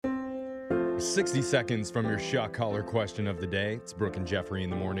60 seconds from your shot collar question of the day. It's Brooke and Jeffrey in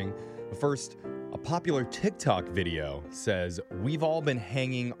the morning. But first, a popular TikTok video says, we've all been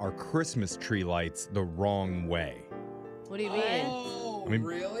hanging our Christmas tree lights the wrong way. What do you mean? Oh, I mean,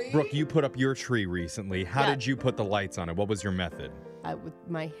 really? Brooke, you put up your tree recently. How Yeah. did you put the lights on it? What was your method? With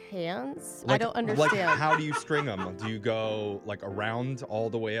my hands? I Like- don't understand. Like, how do you string them? Do you go like around all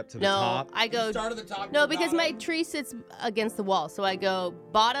the way up to the no, top? I go. Start at the top. No, go because my bottom. tree sits against the wall, so I go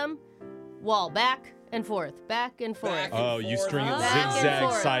bottom, wall, back and forth, back and forth. Back. Oh, you string it Back and zigzag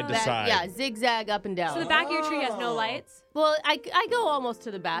forth. side to Back- side. Yeah, zigzag up and down. So the back of your tree has no lights? Well, I go almost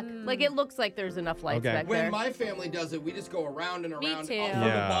to the back. Like, it looks like there's enough lights Okay. back When there. my family does it, we just go around and Me around too. from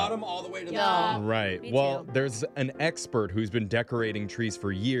Yeah. the bottom all the way to the Yeah. top. Right. Me Well, too. there's an expert who's been decorating trees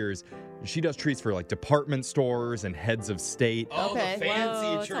for years. She does trees for like department stores and heads of state. Oh, Okay. the fancy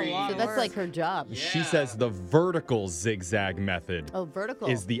Whoa, that's a trees. lot So of that's like her job. She Yeah. says the vertical zigzag method Oh, vertical.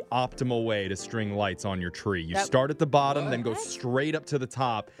 is the optimal way to string lights on your tree. You That- start at the bottom, then go What? straight up to the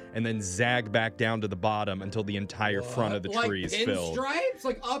top, and then zag back down to the bottom until the entire front of the like tree is filled. pinstripes,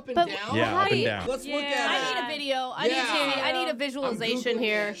 like up and But down. Yeah, up and Right. down. Let's look Yeah. at it. I need a video. Yeah. I need a visualization Googling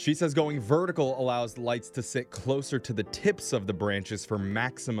here. it. She says going vertical allows the lights to sit closer to the tips of the branches for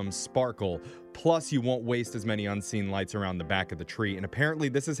maximum sparkle. Plus, you won't waste as many unseen lights around the back of the tree. And apparently,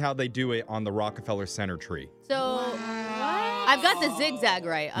 this is how they do it on the Rockefeller Center tree. So I've got the zigzag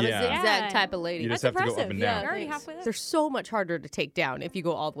right. I'm Yeah. a zigzag Yeah. type of lady. You just That's have to go up impressive. and Yeah, down. you're already Thanks. halfway there. They're so much harder to take down if you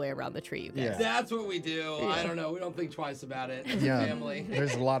go all the way around the tree, you guys. Yeah. That's what we do. I don't know. We don't think twice about it as a family.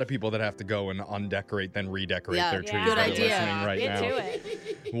 There's a lot of people that have to go and undecorate, then redecorate Yeah, their yeah. trees Good that are idea. listening right Get now. to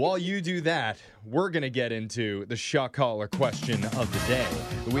it. While you do that, we're going to get into the shot caller question of the day.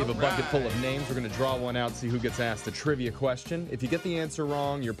 We have a bucket full of names. We're going to draw one out, see who gets asked a trivia question. If you get the answer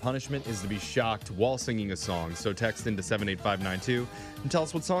wrong, your punishment is to be shocked while singing a song. So text into 78592 and tell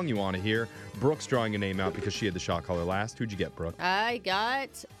us what song you want to hear. Brooke's drawing a name out because she had the shot caller last. Who'd you get, Brooke? I got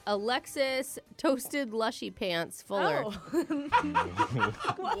Alexis Toasted Lushy Pants Fuller. Oh.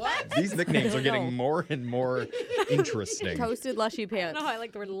 What? These nicknames are don't getting know. more and more interesting. Toasted Lushy I Pants. don't know how I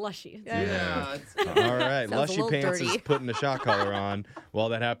like the word lushy. Yeah. All right, Sounds a Lushy little Pants dirty. is putting a shot collar on. While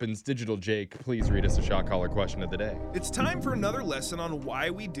that happens, Digital Jake, please read us a shot collar question of the day. It's time for another lesson on why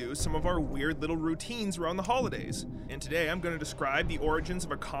we do some of our weird little routines around the holidays. And today I'm going to describe the origins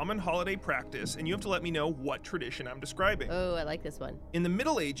of a common holiday practice, and you have to let me know what tradition I'm describing. Oh, I like this one. In the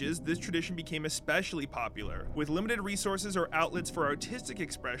Middle Ages, this tradition became especially popular. With limited resources or outlets for artistic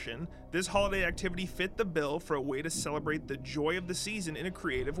expression, this holiday activity fit the bill for a way to celebrate the joy of the season in a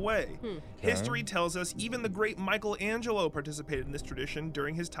creative way. History tells us even the great Michelangelo participated in this tradition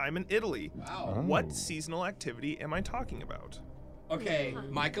during his time in Italy. Wow. What seasonal activity am I talking about? Okay,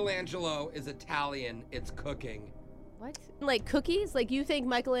 Michelangelo is Italian. It's cooking. What? Like cookies? Like you think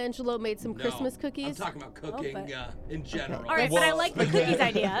Michelangelo made some No, Christmas I'm cookies? talking about cooking but- in general. All right, but I like the cookies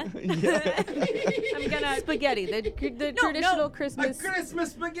idea. I'm gonna. Spaghetti, the No, traditional no. A Christmas.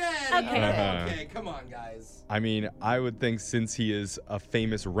 Christmas spaghetti. Okay. Okay, come on, guys. I mean, I would think since he is a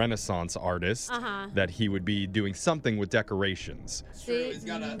famous Renaissance artist, Uh-huh. that he would be doing something with decorations. It's true. He's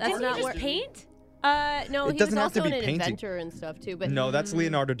got a That's Didn't not he just what- paint? No, It he was doesn't have to also be an painting. inventor and stuff too. But No, that's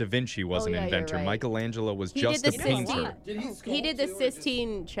Leonardo da Vinci was an yeah, you're inventor. right. Michelangelo was He just did a the painter. Sistine. Did he sculpt he did the too, or just-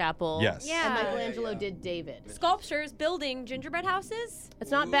 Sistine Chapel. Yes. Yeah. And Michelangelo Yeah. did David. Sculptures, building gingerbread houses. It's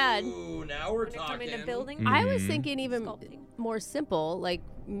not bad. Ooh, now we're When it come talking. into building. Mm. I was Mhm. thinking even Sculpting. more simple, like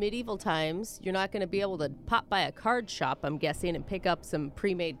medieval times. You're not going to be able to pop by a card shop, I'm guessing, and pick up some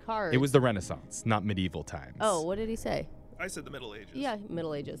pre-made cards. It was the Renaissance, not medieval times. Oh, what did he say? I said the Middle Ages. Yeah,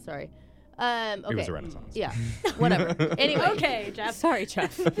 Middle Ages. Sorry. Okay. It was the Renaissance. Yeah. Whatever. Anyway. Okay, Jeff. Sorry,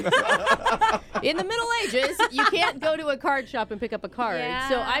 Jeff. In the Middle Ages, you can't go to a card shop and pick up a card.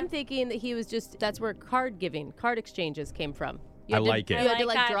 So Yeah. I'm thinking that he was just, that's where card exchanges came from. You I had to- like it. You had to I like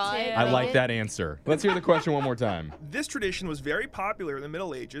like that draw too. it. I make like it. that answer. Let's hear the question one more time. This tradition was very popular in the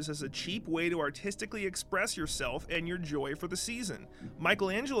Middle Ages as a cheap way to artistically express yourself and your joy for the season.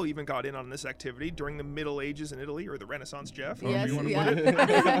 Michelangelo even got in on this activity during the Middle Ages in Italy, or the Renaissance, Jeff. however Yes, you wanna yeah. put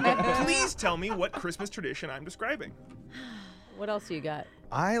it. Please tell me what Christmas tradition I'm describing. What else you got?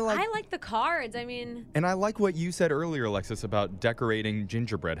 I like, I like the cards. I mean, and I like what you said earlier, Alexis, about decorating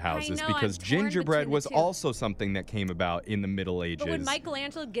gingerbread houses know, because I'm torn gingerbread between the was two. also something that came about in the Middle Ages. but would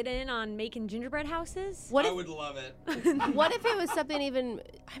Michelangelo get in on making gingerbread houses? What I if, would love it. what if it was something even,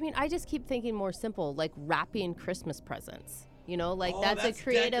 I mean, I just keep thinking more simple, like wrapping Christmas presents. You know, like Oh, that's a that's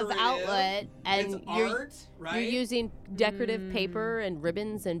creative decorative. outlet, and It's you're art, right? you're using decorative paper and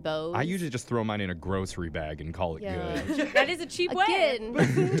ribbons and bows. I usually just throw mine in a grocery bag and call it Yeah. good. That is a cheap way.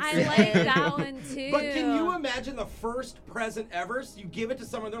 Again. I like that one too. But can you imagine the first present ever? So you give it to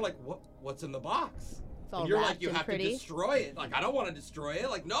someone, they're like, "What's in the box?" It's all And you're wrapped like, "You and have pretty. to destroy it." Like, I don't want to destroy it.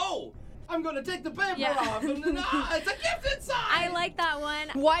 Like, no, I'm going to take the paper Yeah. off, and then it's a gift inside. I like that one.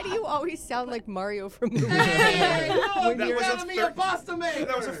 Why do you always sound like Mario from the movie? Hey, look, That you was got a me thir- a pasta maker.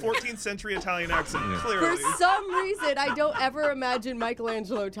 That was a 14th century Italian accent, For clearly. some reason, I don't ever imagine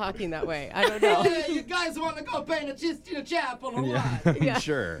Michelangelo talking that way. I don't know. Hey, you guys want to go paint a Sistine Chapel or what? Yeah.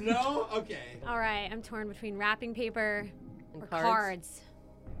 Sure. No? Okay. All right, I'm torn between wrapping paper And or cards. cards.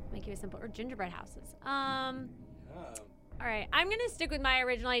 Make it simple. Or gingerbread houses. All right, I'm gonna stick with my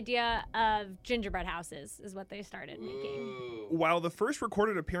original idea of gingerbread houses. Is what they started making. Ooh. While the first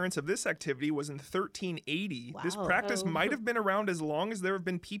recorded appearance of this activity was in 1380, this Wow. practice Oh. might have been around as long as there have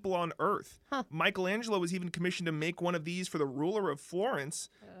been people on Earth. Michelangelo was even commissioned to make one of these for the ruler of Florence.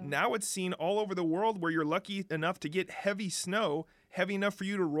 Now it's seen all over the world where you're lucky enough to get heavy snow, heavy enough for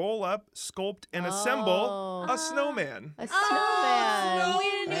you to roll up, sculpt, and assemble a snowman. A snowman.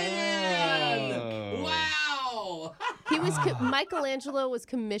 Snowman! Oh. Wow! He was Michelangelo was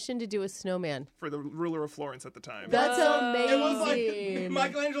commissioned to do a snowman. For the ruler of Florence at the time. That's amazing. It was like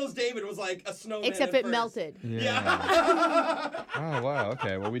Michelangelo's David was like a snowman. Except at it first. melted. Yeah. Oh, wow.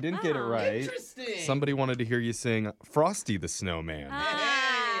 Okay. Well, we didn't get it Oh, right. Interesting. Somebody wanted to hear you sing Frosty the Snowman.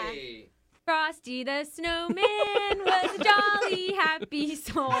 Hey. Frosty the Snowman was a jolly happy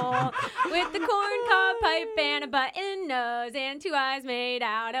soul with the corncob pipe and a button nose and 2 eyes made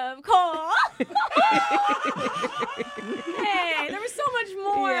out of coal. Hey, there was so much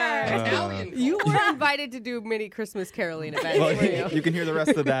more. Yeah. Italian. You were invited to do mini Christmas caroling events, Well, were you? you can hear the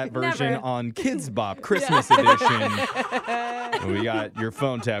rest of that version Never. on Kids Bop Christmas Edition. We got your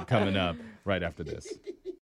phone tap coming up right after this.